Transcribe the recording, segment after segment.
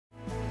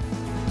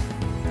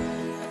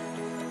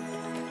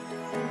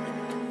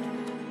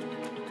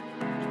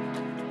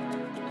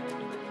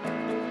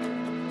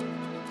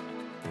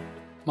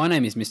My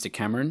name is Mr.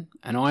 Cameron,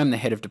 and I am the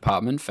Head of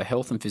Department for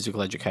Health and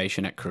Physical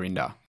Education at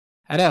Corinda.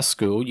 At our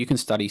school, you can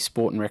study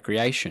sport and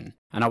recreation,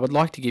 and I would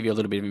like to give you a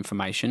little bit of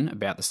information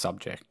about the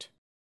subject.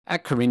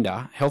 At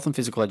Corinda, health and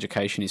physical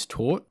education is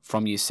taught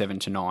from years 7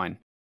 to 9.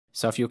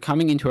 So if you're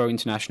coming into our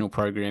international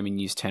program in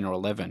years 10 or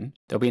 11,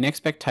 there'll be an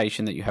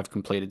expectation that you have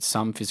completed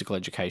some physical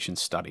education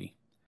study.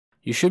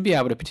 You should be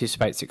able to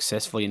participate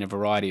successfully in a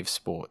variety of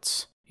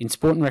sports. In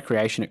sport and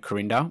recreation at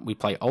Corinda, we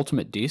play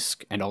Ultimate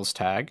Disc and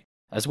OzTag,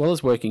 as well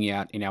as working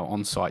out in our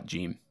on-site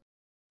gym.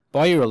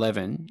 By year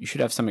 11, you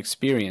should have some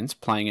experience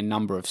playing a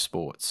number of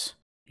sports.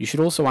 You should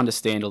also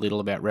understand a little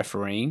about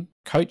refereeing,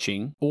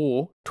 coaching,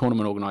 or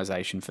tournament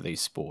organisation for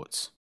these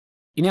sports.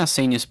 In our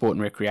Senior Sport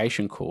and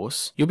Recreation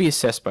course, you'll be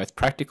assessed both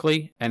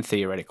practically and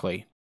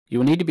theoretically. You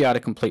will need to be able to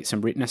complete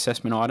some written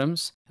assessment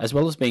items, as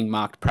well as being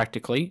marked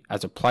practically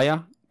as a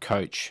player,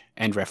 coach,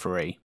 and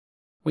referee.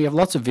 We have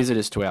lots of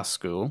visitors to our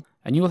school,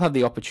 and you will have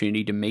the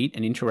opportunity to meet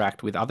and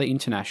interact with other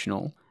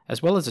international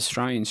as well as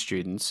Australian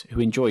students who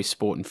enjoy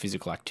sport and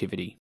physical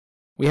activity.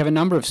 We have a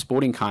number of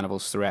sporting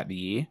carnivals throughout the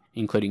year,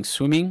 including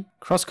swimming,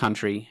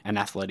 cross-country and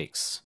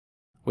athletics.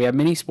 We have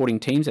many sporting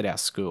teams at our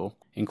school,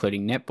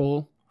 including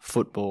netball,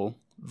 football,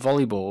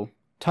 volleyball,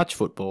 touch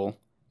football,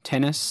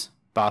 tennis,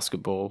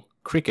 basketball,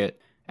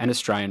 cricket and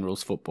Australian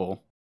rules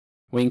football.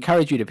 We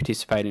encourage you to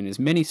participate in as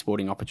many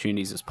sporting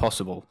opportunities as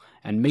possible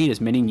and meet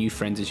as many new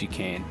friends as you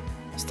can.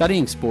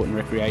 Studying sport and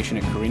recreation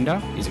at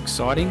Corinda is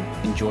exciting,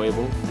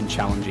 enjoyable and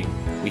challenging.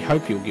 We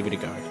hope you'll give it a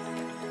go.